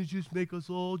 Jesus is going to just make us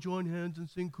all join hands and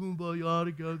sing Kumbaya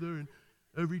together, and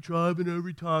every tribe and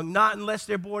every tongue. Not unless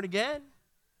they're born again.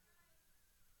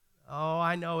 Oh,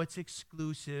 I know it's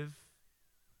exclusive.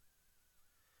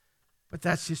 But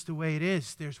that's just the way it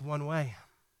is. There's one way.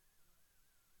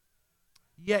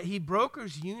 Yet he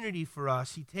brokers unity for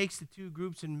us. He takes the two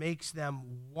groups and makes them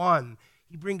one.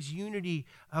 He brings unity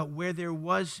where there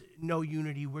was no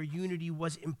unity, where unity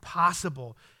was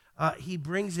impossible. He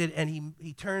brings it, and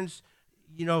he turns,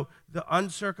 the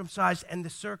uncircumcised and the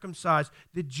circumcised,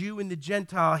 the Jew and the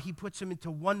Gentile, he puts them into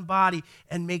one body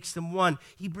and makes them one.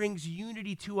 He brings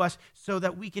unity to us so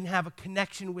that we can have a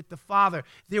connection with the Father.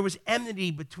 There was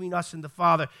enmity between us and the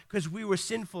Father because we were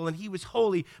sinful and he was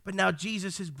holy, but now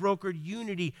Jesus has brokered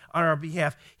unity on our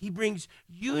behalf. He brings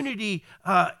unity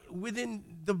within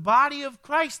the body of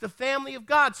Christ, the family of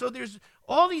God. So there's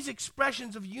all these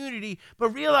expressions of unity, but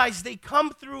realize they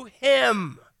come through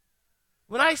him.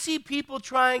 When I see people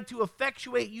trying to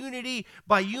effectuate unity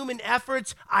by human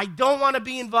efforts, I don't want to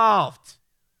be involved.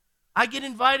 I get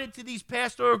invited to these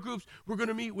pastoral groups. We're going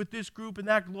to meet with this group and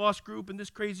that lost group and this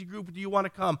crazy group. Do you want to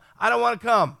come? I don't want to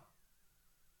come.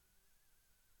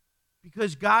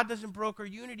 Because God doesn't broker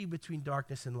unity between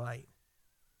darkness and light.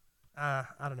 I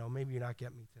don't know. Maybe you're not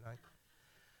getting me tonight.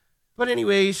 But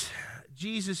anyways,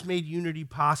 Jesus made unity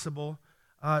possible.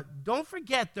 Don't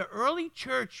forget, the early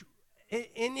church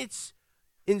in its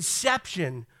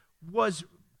inception was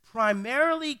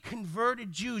primarily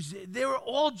converted Jews. They were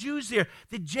all Jews there.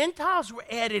 The Gentiles were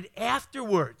added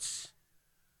afterwards.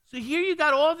 So here you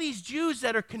got all these Jews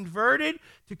that are converted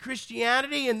to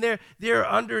Christianity, and they're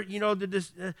under,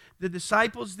 the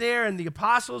disciples there and the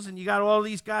apostles, and you got all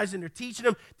these guys and they're teaching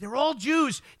them. They're all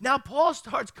Jews. Now Paul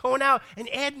starts going out and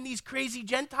adding these crazy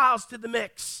Gentiles to the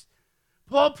mix.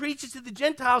 Paul preaches to the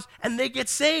Gentiles, and they get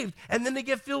saved, and then they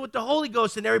get filled with the Holy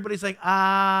Ghost, and everybody's like,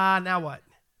 now what?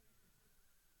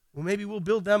 Well, maybe we'll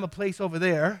build them a place over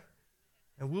there,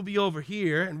 and we'll be over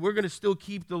here, and we're going to still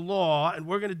keep the law, and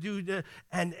we're going to do the,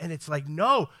 and it's like,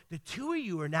 no, the two of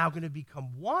you are now going to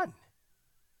become one.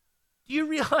 Do you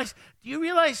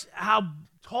realize how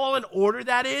tall an order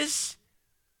that is?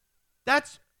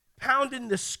 That's pounding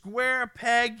the square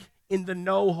peg in the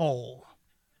no hole.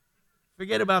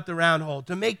 Forget about the round hole.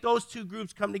 To make those two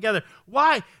groups come together.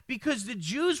 Why? Because the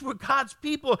Jews were God's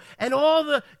people, and all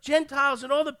the Gentiles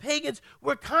and all the pagans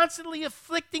were constantly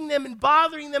afflicting them and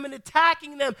bothering them and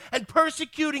attacking them and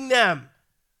persecuting them.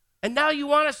 And now you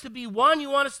want us to be one?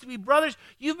 You want us to be brothers?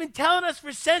 You've been telling us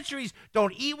for centuries,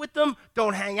 don't eat with them,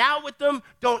 don't hang out with them,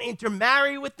 don't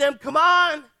intermarry with them. Come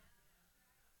on.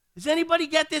 Does anybody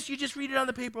get this? You just read it on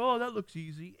the paper. Oh, that looks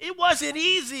easy. It wasn't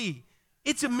easy.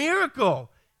 It's a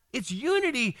miracle. It's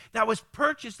unity that was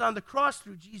purchased on the cross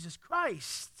through Jesus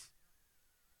Christ.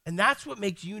 And that's what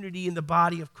makes unity in the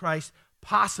body of Christ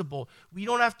possible. We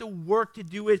don't have to work to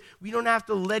do it. We don't have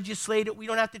to legislate it. We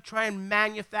don't have to try and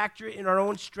manufacture it in our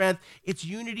own strength. It's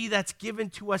unity that's given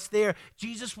to us there.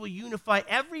 Jesus will unify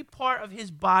every part of his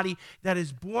body that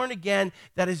is born again,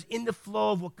 that is in the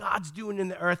flow of what God's doing in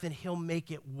the earth, and he'll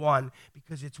make it one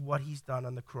because it's what he's done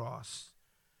on the cross.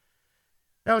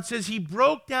 Now it says he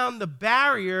broke down the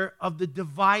barrier of the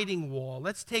dividing wall.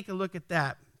 Let's take a look at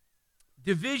that.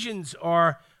 Divisions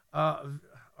are a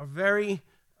very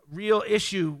real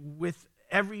issue with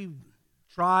every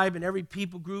tribe and every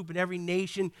people group and every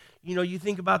nation. You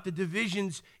think about the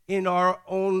divisions in our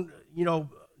own,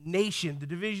 nation, the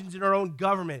divisions in our own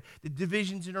government, the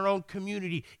divisions in our own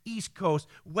community, East Coast,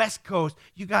 West Coast.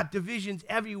 You got divisions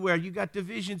everywhere. You got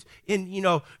divisions in,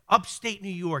 upstate New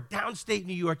York, downstate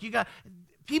New York.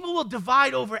 People will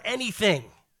divide over anything.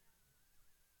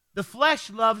 The flesh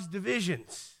loves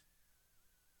divisions.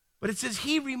 But it says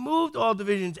he removed all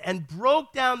divisions and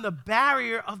broke down the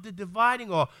barrier of the dividing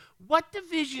wall. What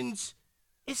divisions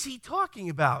is he talking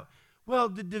about? Well,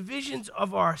 the divisions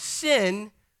of our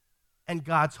sin and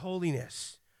God's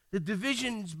holiness. The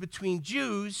divisions between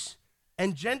Jews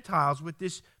and Gentiles, what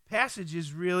this passage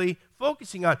is really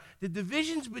focusing on. The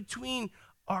divisions between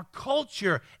our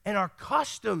culture and our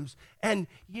customs and,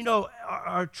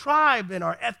 our tribe and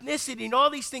our ethnicity and all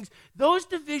these things, those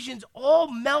divisions all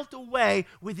melt away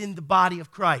within the body of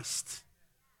Christ.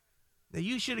 Now,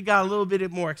 you should have got a little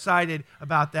bit more excited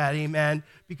about that, amen,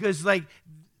 because,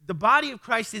 the body of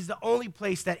Christ is the only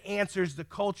place that answers the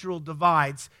cultural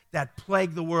divides that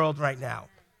plague the world right now.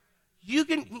 You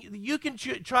can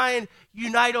try and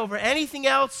unite over anything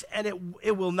else, and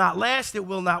it will not last. It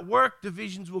will not work.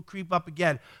 Divisions will creep up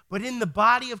again. But in the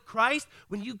body of Christ,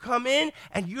 when you come in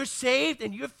and you're saved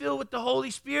and you're filled with the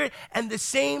Holy Spirit, and the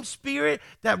same Spirit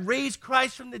that raised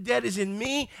Christ from the dead is in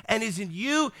me and is in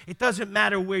you, it doesn't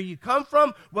matter where you come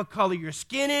from, what color your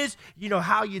skin is,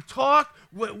 how you talk,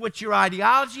 what your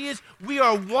ideology is. We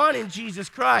are one in Jesus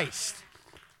Christ.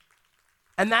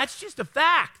 And that's just a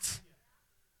fact.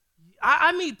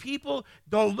 I meet people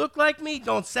don't look like me,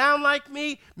 don't sound like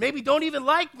me, maybe don't even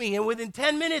like me. And within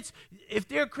 10 minutes, if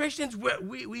they're Christians,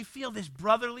 we feel this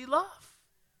brotherly love.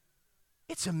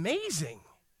 It's amazing.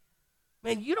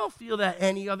 Man, you don't feel that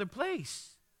any other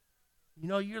place.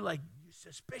 You're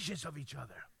suspicious of each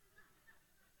other.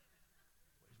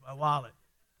 Where's my wallet?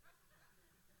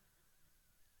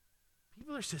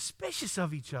 People are suspicious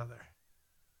of each other.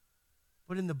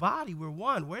 But in the body, we're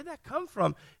one. Where'd that come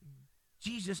from?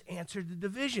 Jesus answered the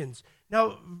divisions.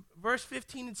 Now, verse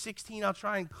 15 and 16, I'll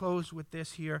try and close with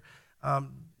this here.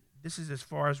 This is as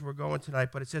far as we're going tonight,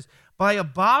 but it says, by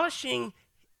abolishing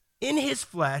in his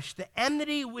flesh the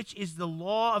enmity which is the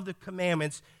law of the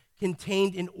commandments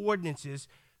contained in ordinances,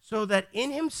 so that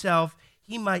in himself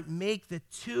he might make the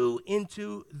two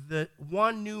into the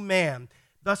one new man,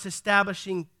 thus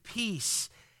establishing peace,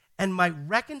 and might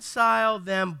reconcile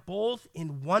them both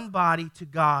in one body to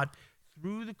God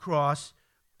through the cross,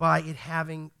 by it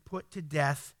having put to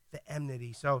death the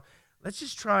enmity. So let's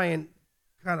just try and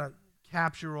kind of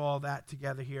capture all that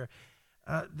together here.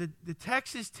 The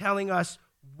text is telling us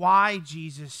why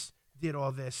Jesus did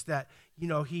all this. That,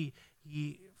 he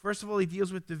first of all, he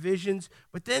deals with divisions,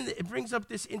 but then it brings up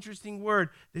this interesting word,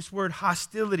 this word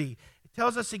hostility. It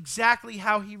tells us exactly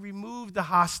how he removed the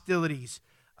hostilities.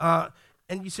 And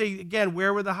you say, again,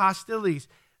 where were the hostilities?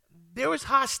 There was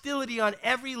hostility on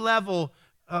every level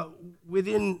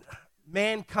within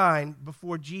mankind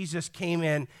before Jesus came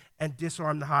in and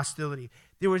disarmed the hostility.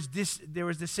 There was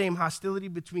the same hostility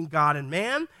between God and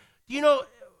man.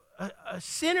 A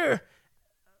sinner,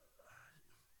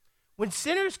 when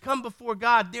sinners come before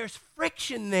God, there's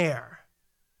friction there.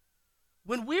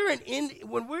 When we're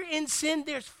in sin,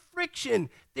 there's friction.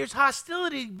 There's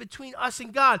hostility between us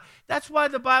and God. That's why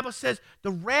the Bible says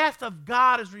the wrath of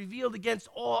God is revealed against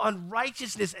all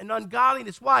unrighteousness and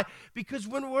ungodliness. Why? Because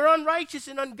when we're unrighteous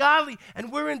and ungodly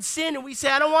and we're in sin and we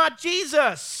say, I don't want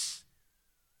Jesus,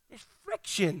 there's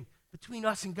friction between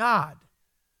us and God.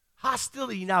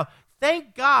 Hostility. Now,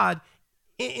 thank God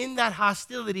in that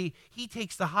hostility, he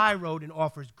takes the high road and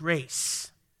offers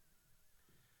grace.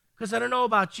 Because I don't know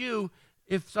about you,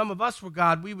 if some of us were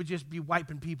God, we would just be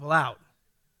wiping people out.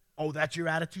 Oh, that's your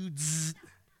attitude? Zzz.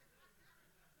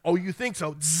 Oh, you think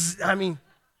so? Zzz.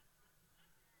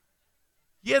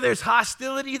 Yeah, there's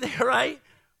hostility there, right?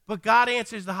 But God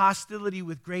answers the hostility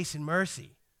with grace and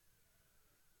mercy.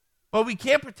 But we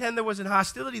can't pretend there wasn't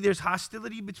hostility. There's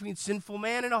hostility between sinful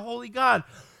man and a holy God.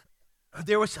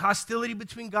 There was hostility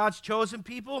between God's chosen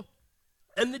people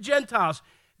and the Gentiles.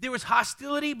 There was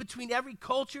hostility between every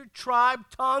culture, tribe,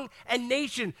 tongue, and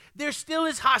nation. There still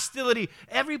is hostility.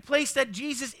 Every place that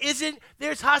Jesus isn't,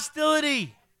 there's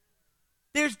hostility.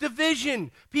 There's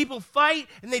division. People fight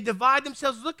and they divide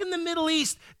themselves. Look in the Middle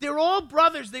East. They're all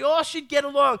brothers. They all should get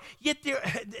along. Yet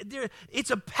it's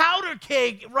a powder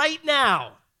keg right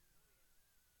now.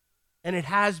 And it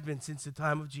has been since the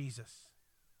time of Jesus.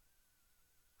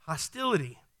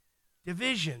 Hostility,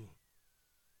 division.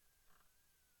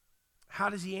 How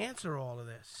does he answer all of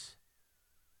this?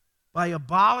 By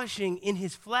abolishing in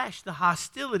his flesh the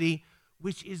hostility,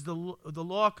 which is the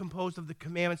law composed of the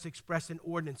commandments expressed in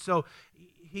ordinance. So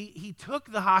he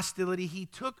took the hostility, he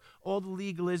took all the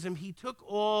legalism, he took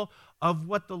all of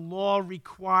what the law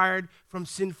required from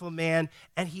sinful man,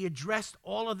 and he addressed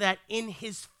all of that in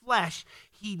his flesh.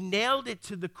 He nailed it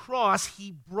to the cross.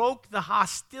 He broke the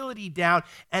hostility down,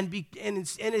 and in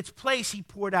its place, he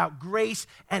poured out grace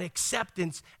and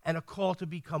acceptance and a call to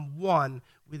become one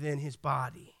within his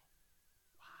body.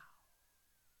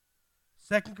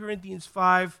 Wow. 2 Corinthians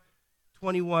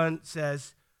 5:21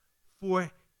 says,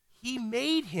 for he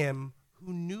made him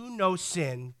who knew no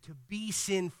sin to be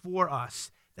sin for us,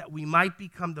 that we might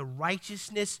become the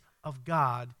righteousness of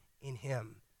God in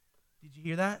him. Did you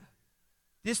hear that?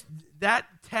 That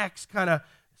text kind of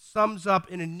sums up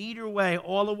in a neater way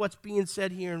all of what's being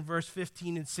said here in verse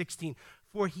 15 and 16.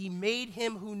 For he made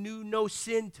him who knew no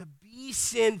sin to be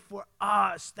sin for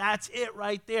us. That's it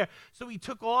right there. So he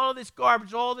took all of this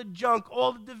garbage, all the junk,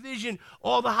 all the division,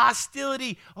 all the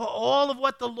hostility, all of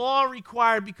what the law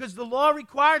required, because the law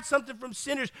required something from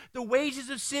sinners. The wages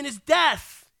of sin is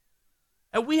death.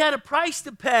 And we had a price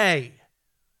to pay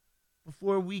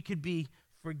before we could be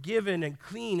forgiven and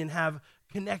clean and have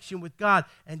connection with God.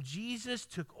 And Jesus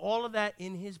took all of that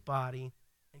in his body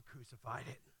and crucified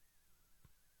it.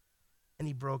 And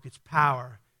he broke its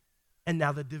power. And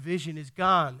now the division is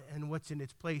gone, and what's in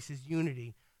its place is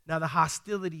unity. Now the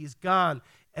hostility is gone,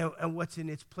 and what's in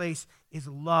its place is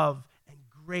love and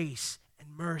grace and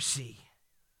mercy.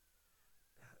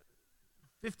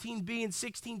 15b and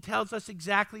 16 tells us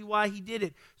exactly why he did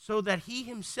it, so that he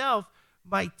himself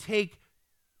might take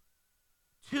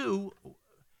two,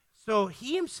 so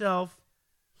he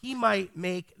might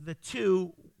make the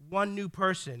two one new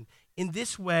person. In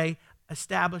this way,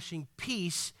 establishing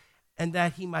peace, and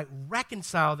that he might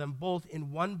reconcile them both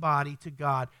in one body to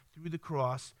God through the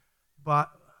cross,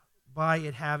 but by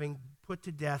it having put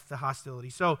to death the hostility.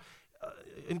 So,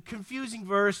 a confusing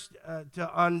verse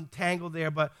to untangle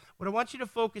there, but what I want you to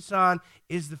focus on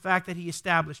is the fact that he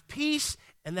established peace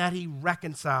and that he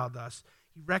reconciled us.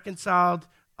 He reconciled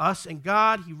us and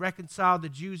God. He reconciled the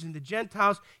Jews and the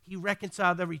Gentiles. He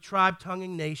reconciled every tribe, tongue,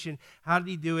 and nation. How did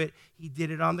he do it? He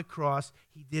did it on the cross.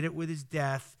 He did it with his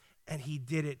death, and he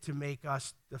did it to make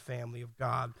us the family of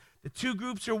God. The two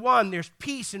groups are one. There's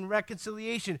peace and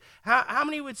reconciliation. How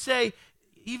many would say,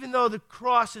 even though the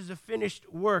cross is a finished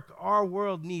work, our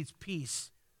world needs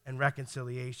peace and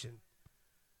reconciliation?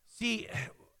 See,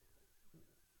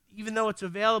 even though it's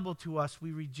available to us,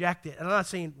 we reject it. And I'm not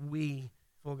saying we,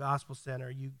 Full Gospel Center,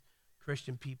 you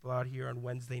Christian people out here on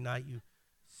Wednesday night, you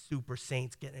super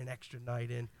saints getting an extra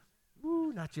night in.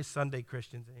 Woo, not just Sunday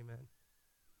Christians, amen.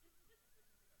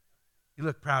 You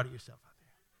look proud of yourself out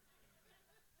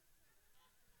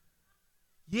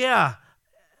there. Yeah,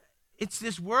 it's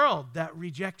this world that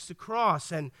rejects the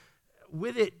cross, and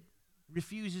with it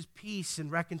refuses peace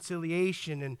and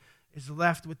reconciliation and is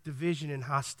left with division and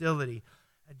hostility.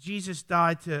 Jesus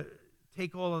died to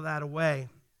take all of that away.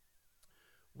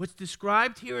 What's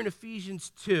described here in Ephesians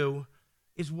 2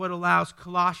 is what allows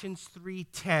Colossians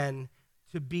 3:10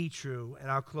 to be true.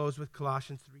 And I'll close with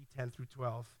Colossians 3:10 through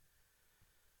 12.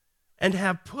 And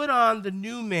have put on the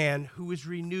new man who is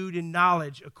renewed in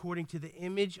knowledge according to the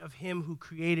image of him who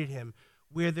created him,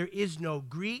 where there is no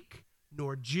Greek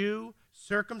nor Jew,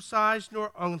 circumcised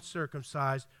nor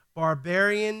uncircumcised,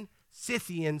 barbarian,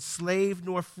 Scythian, slave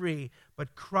nor free,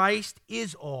 but Christ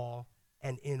is all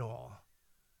and in all.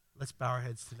 Let's bow our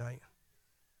heads tonight.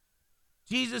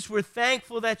 Jesus, we're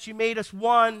thankful that you made us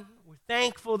one. We're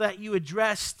thankful that you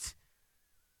addressed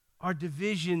our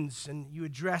divisions and you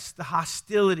addressed the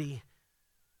hostility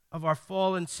of our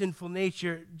fallen, sinful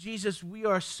nature. Jesus, we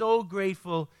are so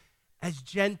grateful as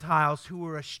Gentiles who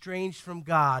were estranged from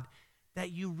God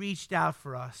that you reached out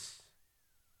for us.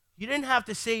 You didn't have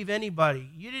to save anybody.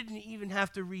 You didn't even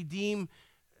have to redeem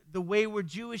the wayward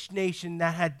Jewish nation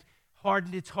that had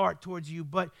hardened its heart towards you,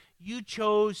 but you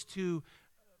chose to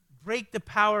break the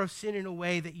power of sin in a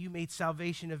way that you made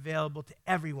salvation available to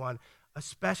everyone,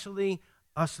 especially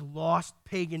us lost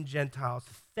pagan Gentiles.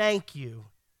 Thank you.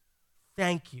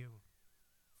 Thank you.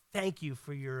 Thank you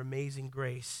for your amazing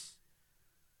grace.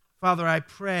 Father, I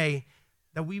pray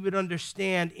that we would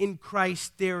understand in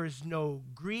Christ there is no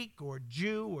Greek or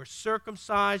Jew or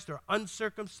circumcised or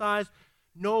uncircumcised,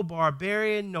 no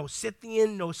barbarian, no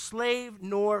Scythian, no slave,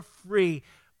 nor free,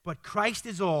 but Christ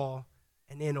is all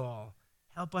and in all.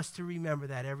 Help us to remember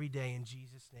that every day in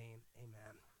Jesus' name.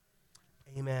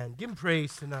 Amen. Amen. Give him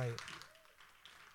praise tonight.